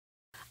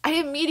I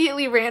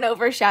immediately ran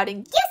over shouting,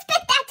 "You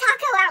spit that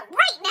taco out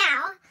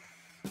right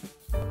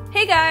now!"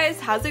 Hey guys,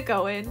 how's it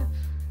going?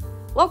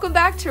 Welcome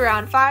back to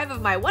round 5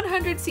 of my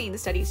 100 Scene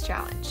Studies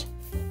challenge.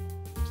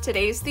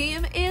 Today's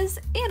theme is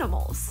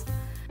animals.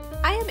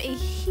 I am a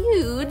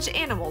huge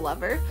animal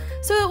lover,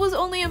 so it was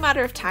only a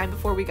matter of time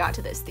before we got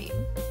to this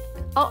theme.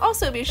 I'll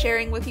also be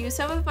sharing with you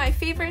some of my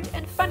favorite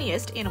and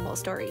funniest animal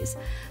stories,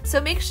 so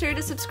make sure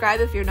to subscribe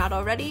if you're not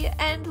already,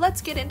 and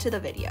let's get into the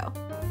video.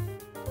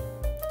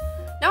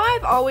 Now,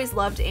 I've always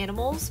loved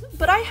animals,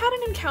 but I had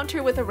an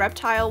encounter with a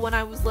reptile when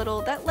I was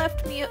little that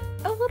left me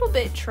a little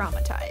bit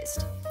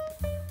traumatized.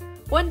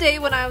 One day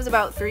when I was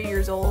about 3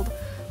 years old,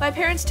 my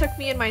parents took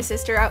me and my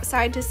sister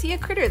outside to see a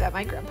critter that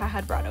my grandpa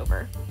had brought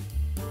over.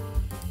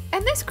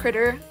 And this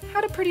critter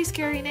had a pretty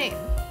scary name,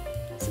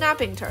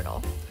 Snapping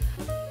Turtle.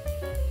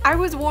 I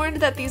was warned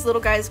that these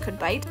little guys could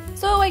bite,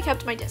 so I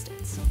kept my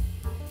distance.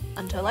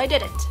 Until I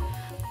didn't.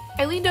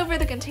 I leaned over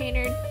the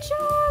container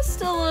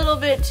just a little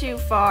bit too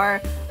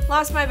far,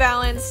 lost my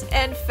balance,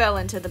 and fell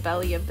into the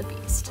belly of the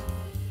beast.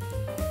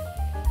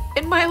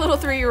 In my little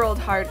 3-year-old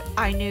heart,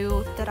 I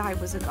knew that I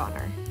was a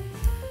goner.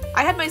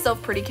 I had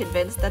myself pretty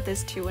convinced that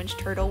this 2-inch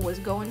turtle was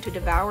going to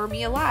devour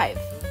me alive.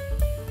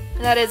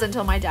 That is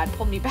until my dad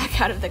pulled me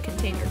back out of the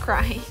container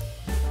crying.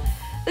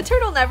 The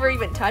turtle never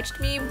even touched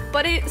me,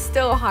 but it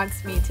still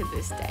haunts me to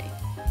this day.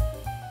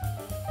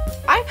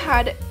 I've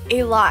had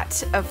a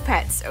lot of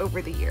pets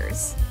over the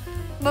years.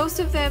 Most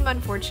of them,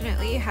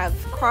 unfortunately, have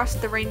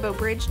crossed the Rainbow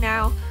Bridge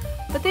now,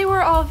 but they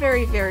were all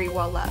very, very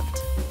well loved.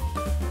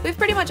 We've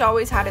pretty much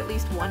always had at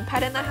least one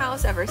pet in the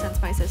house ever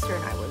since my sister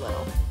and I were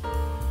little.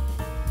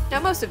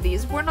 Now, most of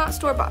these were not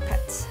store-bought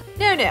pets.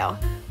 No,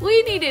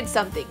 we needed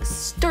something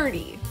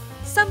sturdy,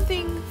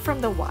 something from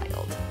the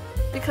wild,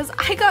 because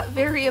I got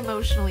very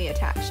emotionally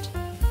attached.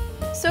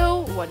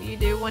 So, what do you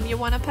do when you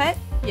want a pet?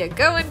 You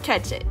go and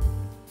catch it.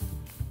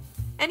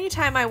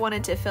 Anytime I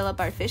wanted to fill up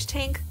our fish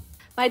tank,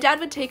 my dad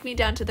would take me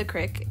down to the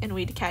creek and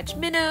we'd catch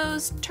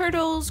minnows,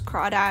 turtles,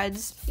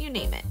 crawdads, you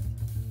name it.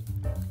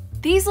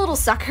 These little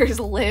suckers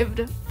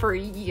lived for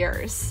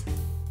years.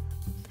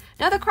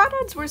 Now, the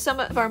crawdads were some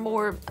of our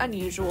more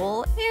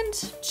unusual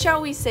and,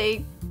 shall we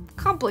say,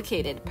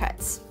 complicated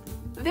pets.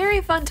 Very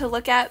fun to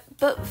look at,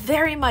 but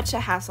very much a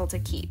hassle to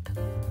keep.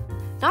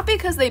 Not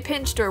because they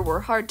pinched or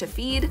were hard to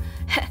feed,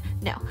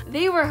 no,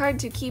 they were hard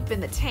to keep in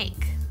the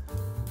tank.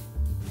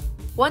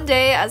 One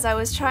day, as I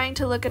was trying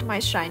to look at my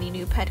shiny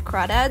new pet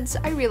crawdads,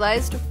 I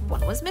realized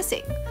one was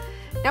missing.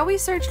 Now, we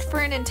searched for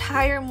an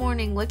entire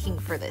morning looking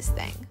for this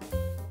thing.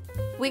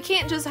 We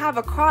can't just have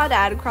a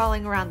crawdad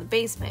crawling around the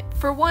basement.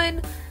 For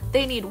one,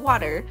 they need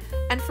water,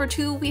 and for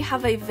two, we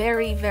have a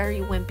very, very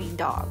wimpy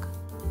dog.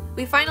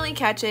 We finally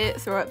catch it,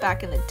 throw it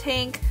back in the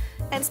tank,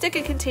 and stick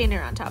a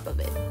container on top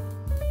of it.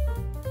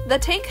 The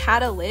tank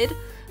had a lid,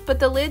 but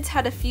the lids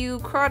had a few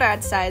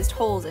crawdad-sized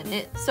holes in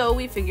it, so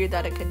we figured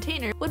that a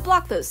container would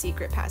block those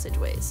secret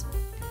passageways.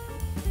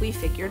 We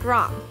figured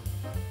wrong.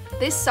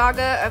 This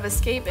saga of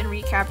escape and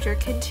recapture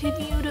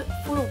continued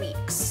for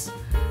weeks,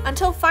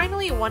 until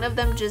finally one of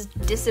them just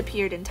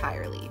disappeared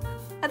entirely.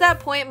 At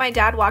that point, my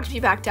dad walked me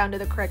back down to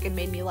the creek and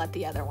made me let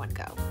the other one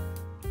go.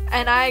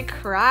 And I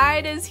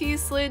cried as he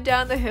slid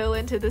down the hill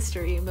into the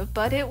stream,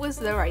 but it was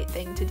the right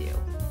thing to do.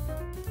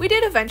 We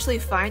did eventually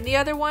find the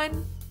other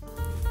one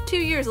 2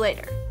 years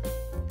later.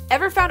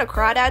 Ever found a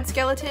crawdad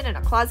skeleton in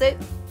a closet?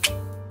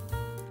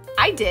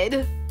 I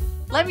did.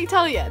 Let me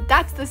tell you,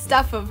 that's the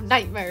stuff of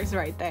nightmares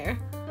right there.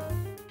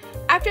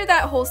 After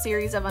that whole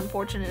series of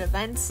unfortunate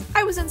events,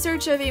 I was in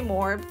search of a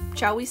more,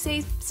 shall we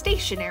say,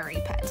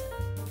 stationary pet.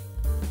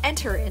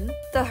 Enter in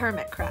the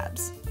hermit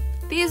crabs.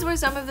 These were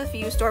some of the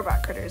few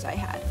store-bought critters I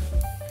had.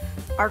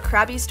 Our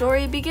crabby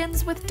story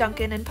begins with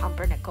Duncan and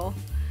Pumpernickel.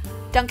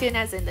 Duncan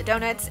as in the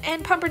donuts,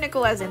 and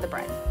Pumpernickel as in the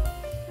bread.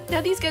 Now,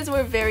 these guys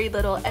were very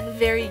little and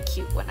very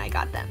cute when I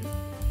got them.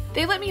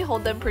 They let me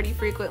hold them pretty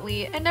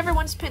frequently and never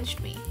once pinched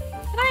me,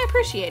 and I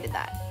appreciated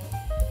that.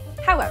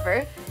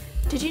 However,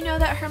 did you know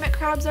that hermit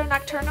crabs are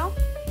nocturnal?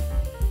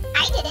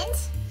 I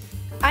didn't.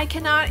 I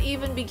cannot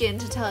even begin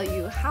to tell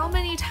you how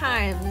many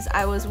times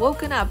I was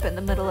woken up in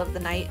the middle of the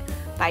night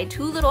by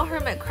 2 little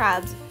hermit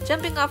crabs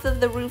jumping off of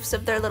the roofs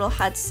of their little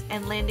huts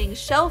and landing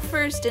shell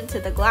first into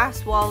the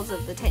glass walls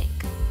of the tank.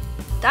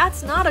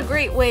 That's not a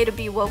great way to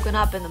be woken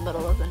up in the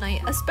middle of the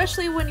night,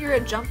 especially when you're a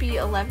jumpy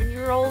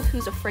 11-year-old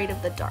who's afraid of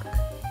the dark.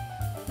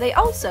 They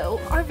also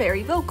are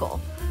very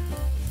vocal.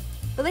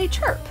 They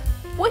chirp,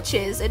 which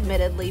is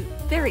admittedly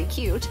very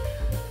cute,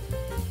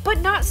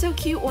 but not so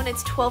cute when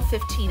it's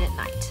 12:15 at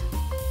night.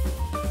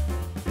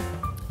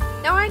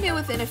 Now, I knew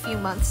within a few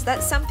months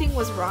that something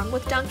was wrong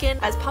with Duncan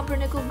as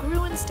Pumpernickel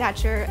grew in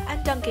stature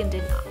and Duncan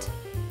did not.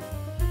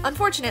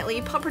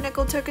 Unfortunately,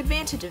 Pumpernickel took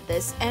advantage of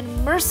this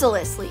and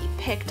mercilessly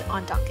picked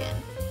on Duncan.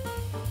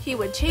 He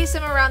would chase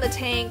him around the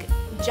tank,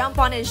 jump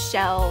on his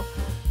shell.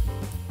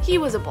 He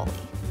was a bully.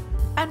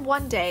 And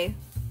one day,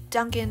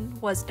 Duncan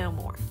was no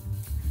more.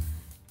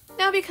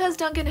 Now, because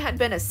Duncan had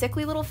been a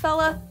sickly little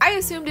fella, I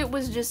assumed it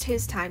was just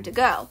his time to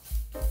go.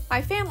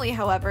 My family,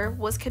 however,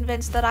 was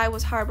convinced that I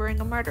was harboring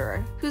a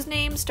murderer whose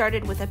name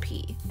started with a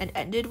P and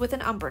ended with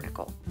an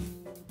umbernickel.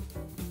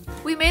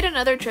 We made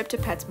another trip to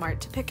PetSmart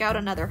to pick out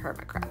another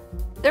hermit crab.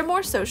 They're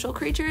more social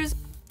creatures,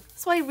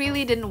 so I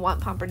really didn't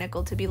want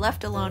Pumpernickel to be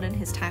left alone in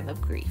his time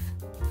of grief.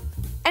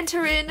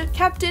 Enter in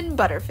Captain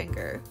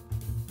Butterfinger.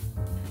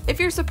 If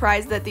you're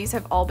surprised that these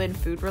have all been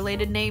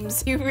food-related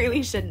names, you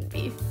really shouldn't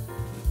be.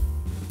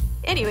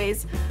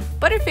 Anyways,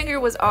 Butterfinger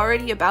was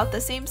already about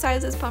the same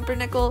size as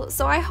Pumpernickel,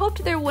 so I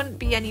hoped there wouldn't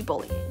be any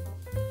bullying.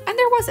 And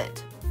there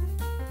wasn't.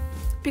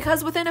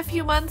 Because within a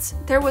few months,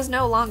 there was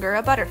no longer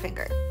a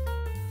Butterfinger.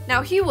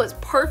 Now he was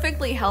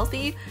perfectly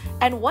healthy,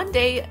 and one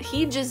day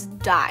he just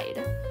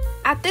died.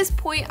 At this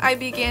point, I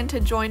began to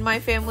join my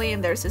family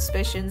in their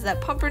suspicions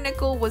that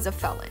Pumpernickel was a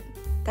felon.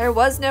 There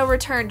was no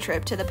return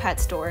trip to the pet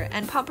store,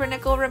 and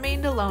Pumpernickel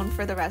remained alone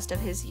for the rest of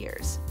his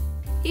years.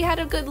 He had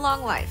a good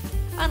long life,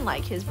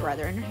 unlike his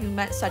brethren who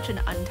met such an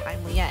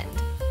untimely end.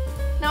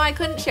 Now I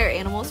couldn't share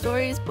animal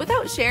stories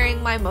without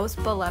sharing my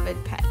most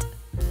beloved pet.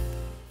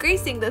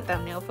 Gracing the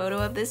thumbnail photo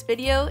of this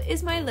video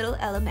is my little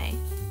Ella May.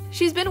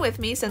 She's been with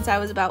me since I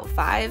was about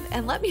 5,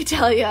 and let me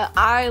tell ya,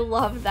 I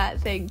love that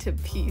thing to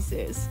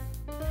pieces.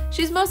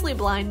 She's mostly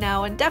blind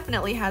now and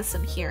definitely has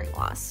some hearing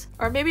loss.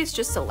 Or maybe it's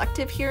just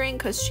selective hearing,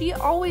 because she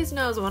always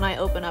knows when I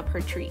open up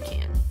her treat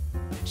can.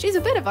 She's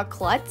a bit of a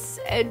klutz,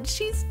 and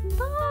she's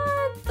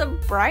not the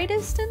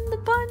brightest in the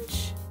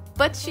bunch,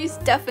 but she's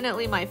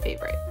definitely my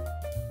favorite.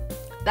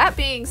 That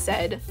being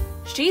said,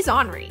 she's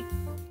ornery,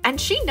 and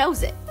she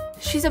knows it.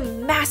 She's a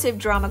massive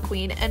drama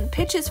queen and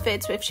pitches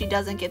fits if she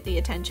doesn't get the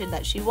attention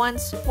that she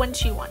wants when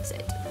she wants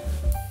it.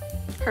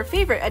 Her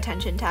favorite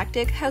attention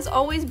tactic has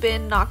always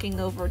been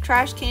knocking over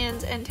trash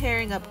cans and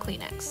tearing up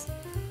Kleenex.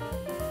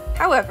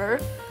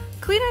 However,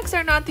 Kleenex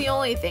are not the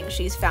only thing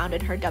she's found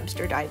in her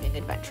dumpster diving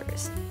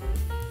adventures.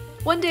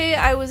 One day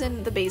I was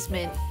in the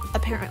basement,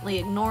 apparently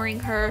ignoring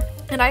her,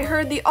 and I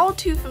heard the all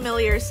too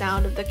familiar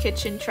sound of the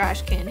kitchen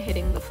trash can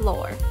hitting the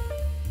floor.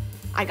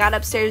 I got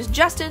upstairs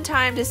just in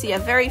time to see a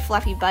very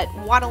fluffy butt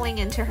waddling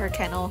into her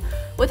kennel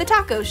with a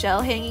taco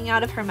shell hanging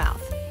out of her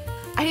mouth.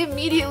 I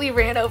immediately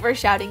ran over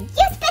shouting,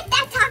 You spit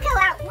that taco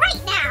out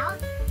right now!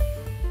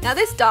 Now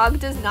this dog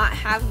does not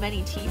have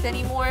many teeth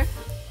anymore.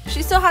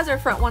 She still has her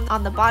front one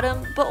on the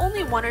bottom, but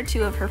only 1 or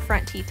 2 of her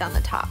front teeth on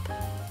the top.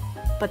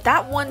 But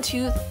that one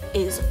tooth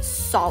is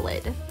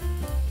solid.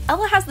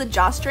 Ella has the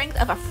jaw strength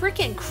of a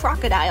freaking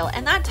crocodile,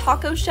 and that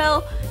taco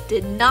shell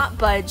did not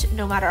budge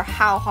no matter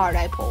how hard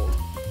I pulled.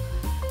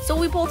 So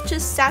we both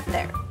just sat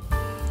there,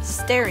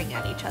 staring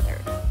at each other.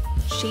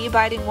 She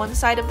biting one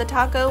side of the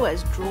taco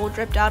as drool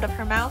dripped out of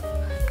her mouth,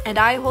 and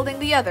I holding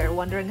the other,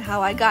 wondering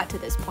how I got to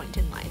this point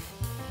in life.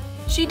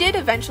 She did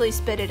eventually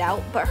spit it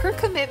out, but her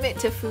commitment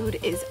to food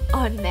is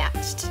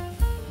unmatched.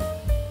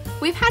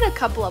 We've had a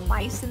couple of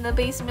mice in the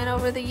basement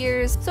over the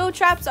years, so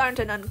traps aren't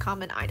an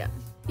uncommon item.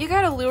 You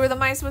gotta lure the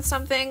mice with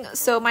something,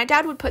 so my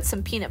dad would put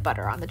some peanut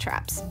butter on the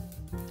traps.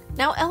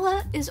 Now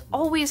Ella is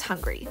always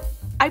hungry.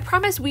 I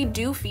promise we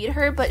do feed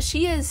her, but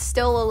she is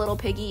still a little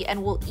piggy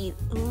and will eat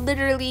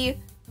literally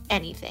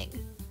anything.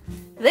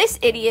 This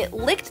idiot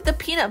licked the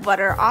peanut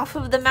butter off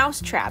of the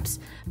mouse traps,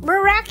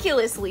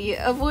 miraculously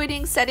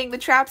avoiding setting the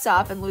traps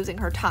off and losing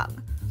her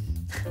tongue.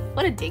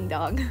 What a ding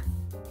dong.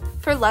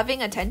 For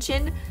loving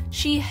attention,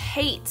 she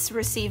hates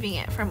receiving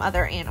it from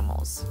other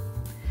animals.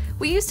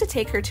 We used to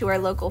take her to our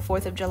local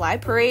 4th of July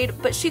parade,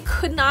 but she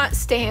could not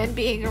stand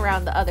being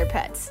around the other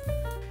pets.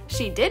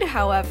 She did,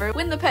 however,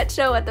 win the pet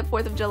show at the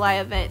 4th of July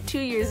event 2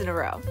 years in a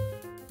row.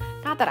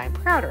 Not that I'm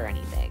proud or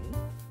anything.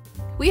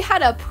 We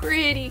had a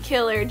pretty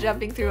killer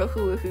jumping through a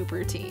hula hoop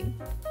routine.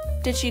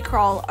 Did she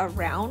crawl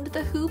around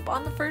the hoop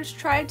on the first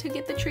try to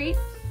get the treat?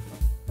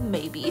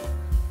 Maybe.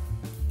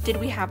 Did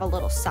we have a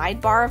little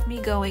sidebar of me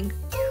going,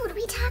 Dude,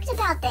 we talked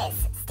about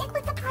this. Stick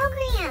with the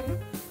program.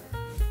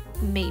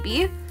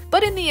 Maybe.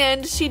 But in the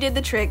end, she did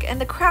the trick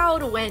and the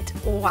crowd went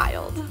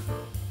wild.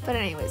 But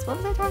anyways, what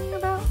was I talking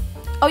about?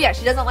 Oh yeah,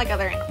 she doesn't like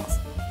other animals.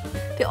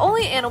 The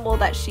only animal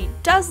that she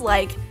does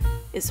like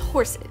is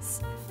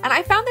horses. And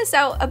I found this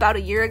out about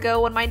a year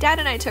ago when my dad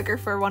and I took her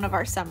for one of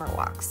our summer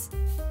walks.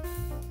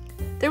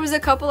 There was a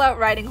couple out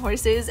riding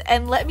horses,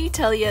 and let me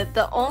tell you,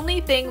 the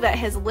only thing that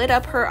has lit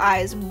up her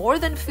eyes more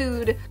than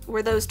food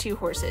were those 2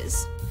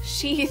 horses.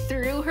 She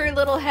threw her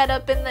little head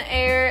up in the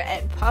air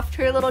and puffed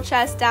her little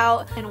chest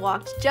out and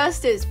walked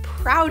just as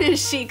proud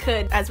as she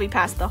could as we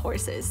passed the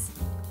horses.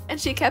 And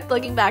she kept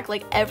looking back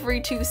like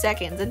every 2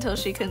 seconds until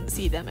she couldn't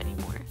see them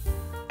anymore.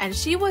 And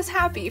she was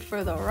happy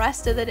for the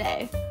rest of the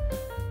day.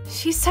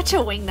 She's such a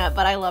wingnut,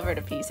 but I love her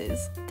to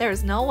pieces.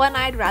 There's no one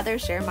I'd rather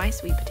share my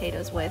sweet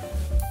potatoes with.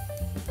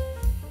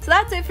 So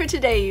that's it for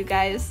today, you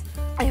guys.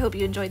 I hope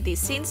you enjoyed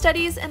these scene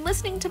studies and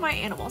listening to my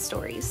animal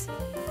stories.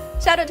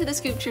 Shout out to the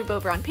Scoop Troop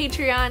over on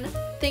Patreon.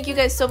 Thank you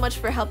guys so much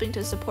for helping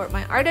to support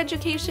my art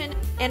education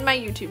and my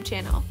YouTube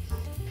channel.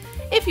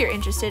 If you're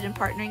interested in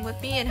partnering with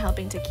me and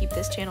helping to keep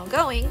this channel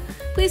going,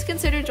 please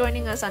consider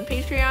joining us on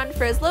Patreon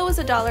for as low as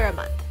 $1 a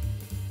month.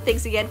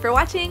 Thanks again for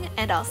watching,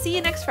 and I'll see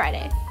you next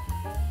Friday.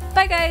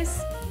 Bye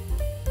guys!